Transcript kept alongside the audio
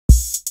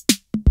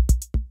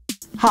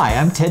Hi,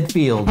 I'm Ted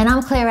Field. And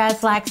I'm Claire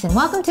Aslaxon.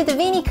 Welcome to the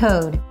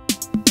ViniCode.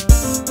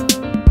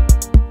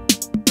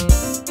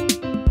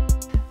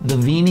 The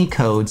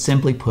ViniCode,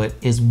 simply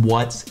put, is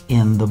what's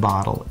in the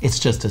bottle. It's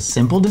just a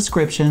simple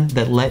description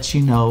that lets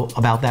you know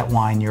about that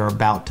wine you're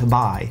about to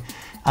buy.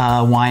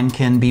 Wine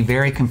can be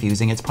very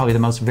confusing. It's probably the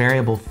most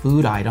variable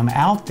food item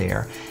out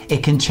there.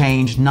 It can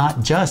change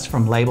not just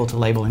from label to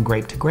label and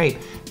grape to grape,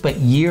 but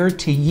year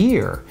to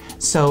year.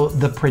 So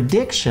the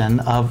prediction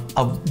of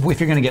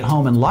if you're going to get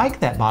home and like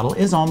that bottle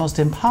is almost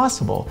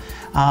impossible.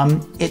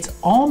 It's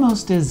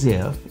almost as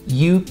if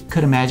you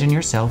could imagine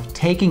yourself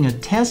taking a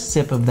test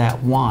sip of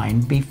that wine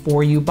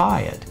before you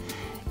buy it.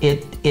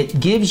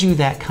 It gives you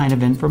that kind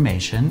of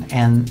information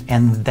and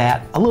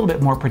that a little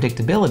bit more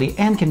predictability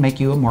and can make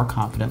you a more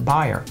confident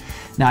buyer.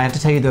 Now I have to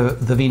tell you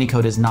the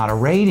ViniCode is not a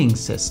rating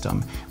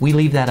system. We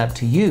leave that up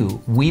to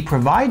you. We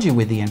provide you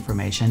with the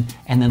information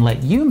and then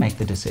let you make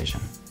the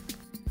decision.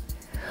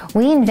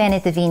 We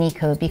invented the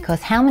ViniCode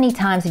because how many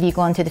times have you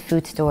gone to the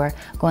food store,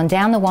 gone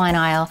down the wine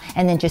aisle,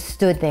 and then just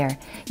stood there?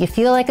 You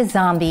feel like a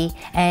zombie,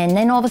 and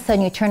then all of a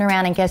sudden you turn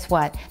around and guess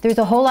what? There's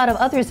a whole lot of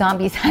other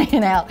zombies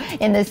hanging out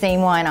in the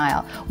same wine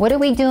aisle. What are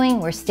we doing?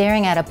 We're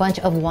staring at a bunch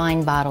of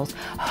wine bottles,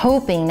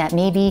 hoping that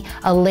maybe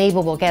a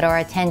label will get our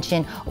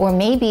attention, or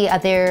maybe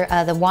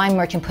the wine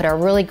merchant put a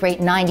really great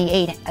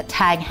 98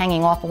 tag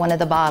hanging off of one of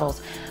the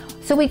bottles.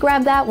 So we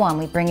grab that one,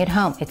 we bring it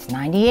home. It's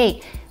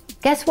 98.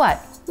 Guess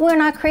what? We're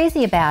not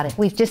crazy about it.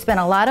 We've just spent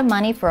a lot of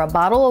money for a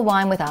bottle of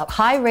wine with a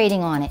high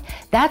rating on it.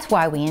 That's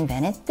why we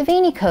invented the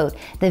ViniCode.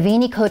 The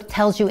ViniCode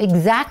tells you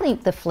exactly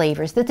the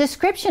flavors, the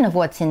description of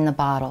what's in the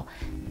bottle.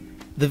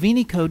 The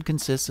ViniCode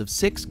consists of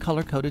 6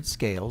 color-coded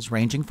scales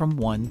ranging from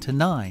 1 to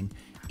 9.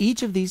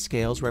 Each of these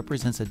scales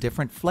represents a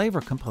different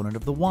flavor component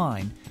of the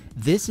wine.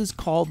 This is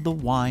called the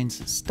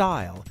wine's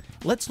style.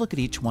 Let's look at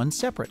each one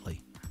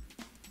separately.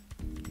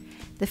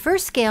 The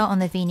first scale on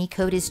the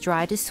ViniCode is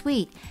dry to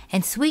sweet,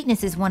 and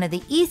sweetness is one of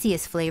the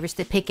easiest flavors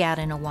to pick out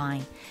in a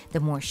wine.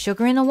 The more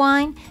sugar in a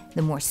wine,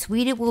 the more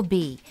sweet it will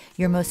be.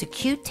 Your most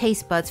acute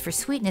taste buds for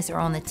sweetness are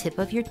on the tip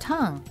of your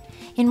tongue.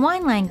 In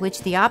wine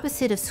language, the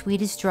opposite of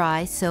sweet is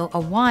dry, so a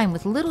wine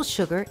with little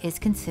sugar is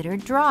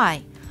considered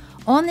dry.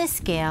 On this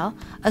scale,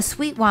 a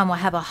sweet wine will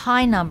have a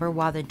high number,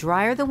 while the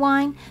drier the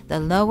wine, the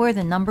lower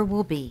the number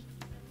will be.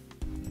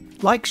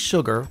 Like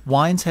sugar,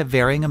 wines have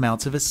varying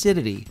amounts of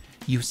acidity.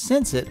 You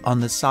sense it on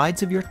the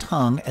sides of your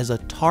tongue as a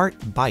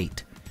tart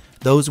bite.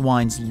 Those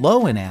wines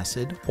low in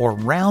acid, or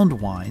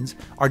round wines,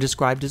 are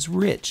described as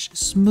rich,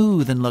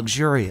 smooth, and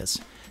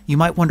luxurious. You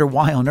might wonder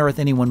why on earth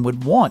anyone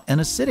would want an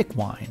acidic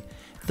wine.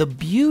 The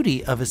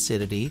beauty of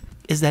acidity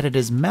is that it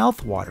is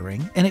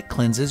mouth-watering and it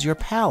cleanses your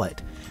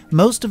palate.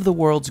 Most of the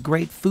world's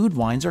great food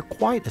wines are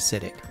quite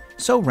acidic,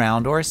 so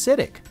round or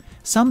acidic.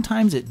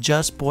 Sometimes it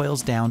just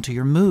boils down to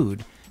your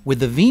mood. With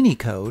the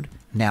ViniCode,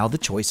 now the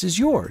choice is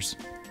yours.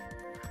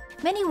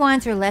 Many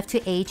wines are left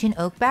to age in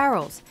oak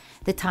barrels.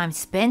 The time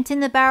spent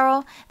in the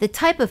barrel, the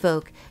type of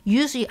oak,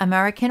 usually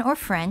American or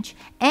French,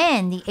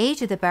 and the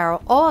age of the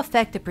barrel all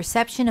affect the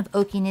perception of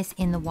oakiness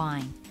in the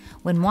wine.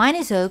 When wine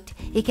is oaked,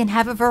 it can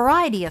have a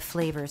variety of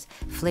flavors.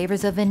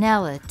 Flavors of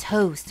vanilla,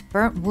 toast,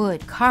 burnt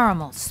wood,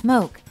 caramel,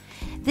 smoke.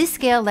 This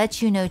scale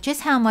lets you know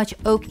just how much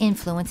oak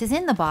influence is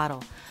in the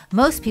bottle.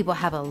 Most people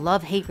have a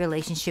love-hate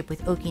relationship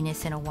with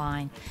oakiness in a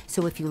wine.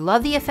 So if you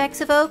love the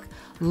effects of oak,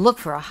 look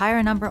for a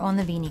higher number on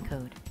the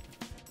ViniCode.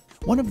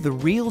 One of the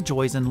real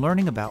joys in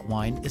learning about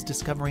wine is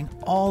discovering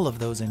all of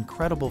those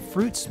incredible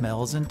fruit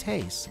smells and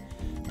tastes.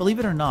 Believe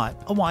it or not,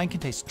 a wine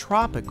can taste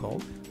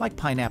tropical, like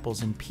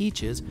pineapples and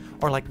peaches,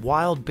 or like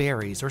wild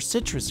berries or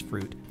citrus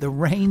fruit. The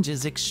range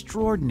is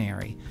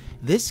extraordinary.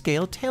 This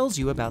scale tells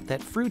you about that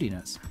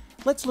fruitiness.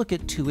 Let's look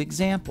at 2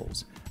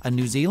 examples, a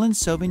New Zealand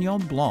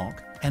Sauvignon Blanc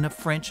and a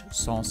French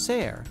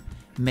Sancerre.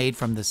 Made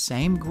from the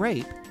same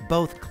grape,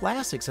 both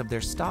classics of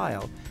their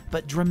style,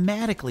 but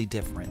dramatically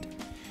different.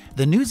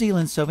 The New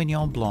Zealand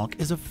Sauvignon Blanc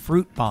is a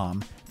fruit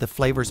bomb. The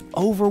flavors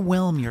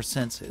overwhelm your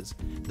senses.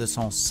 The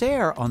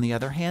Sancerre, on the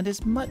other hand,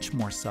 is much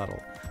more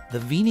subtle. The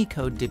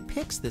ViniCode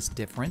depicts this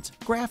difference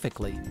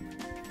graphically.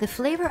 The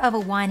flavor of a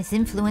wine is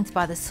influenced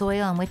by the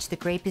soil in which the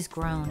grape is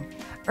grown.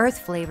 Earth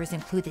flavors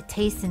include the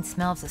taste and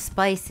smells of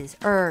spices,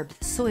 herbs,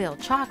 soil,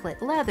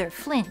 chocolate, leather,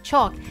 flint,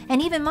 chalk,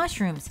 and even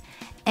mushrooms,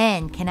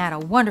 and can add a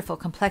wonderful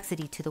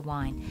complexity to the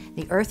wine.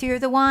 The earthier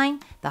the wine,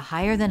 the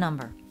higher the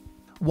number.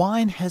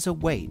 Wine has a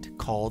weight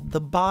called the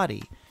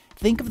body.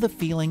 Think of the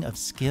feeling of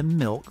skim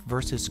milk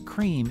versus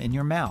cream in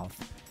your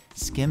mouth.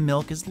 Skim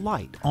milk is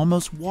light,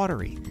 almost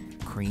watery.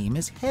 Cream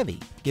is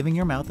heavy, giving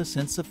your mouth a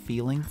sense of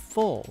feeling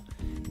full.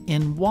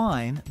 In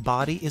wine,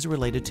 body is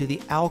related to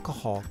the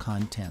alcohol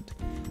content.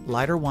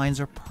 Lighter wines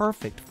are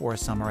perfect for a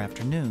summer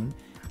afternoon.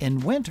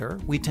 In winter,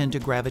 we tend to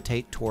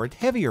gravitate toward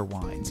heavier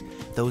wines,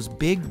 those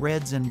big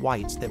reds and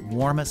whites that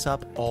warm us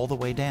up all the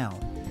way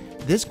down.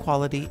 This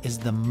quality is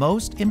the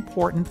most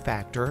important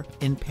factor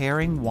in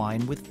pairing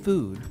wine with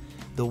food.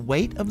 The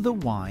weight of the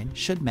wine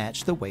should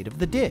match the weight of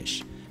the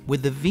dish.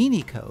 With the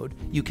ViniCode,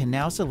 you can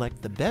now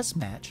select the best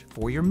match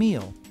for your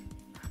meal.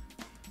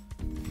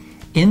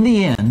 In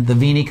the end, the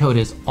ViniCode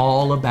is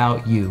all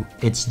about you.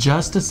 It's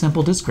just a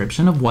simple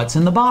description of what's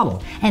in the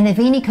bottle. And the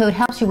ViniCode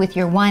helps you with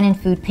your wine and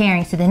food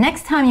pairing. So the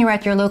next time you're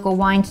at your local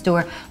wine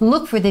store,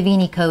 look for the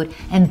ViniCode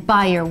and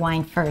buy your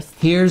wine first.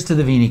 Here's to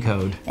the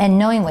ViniCode. And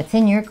knowing what's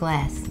in your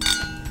glass.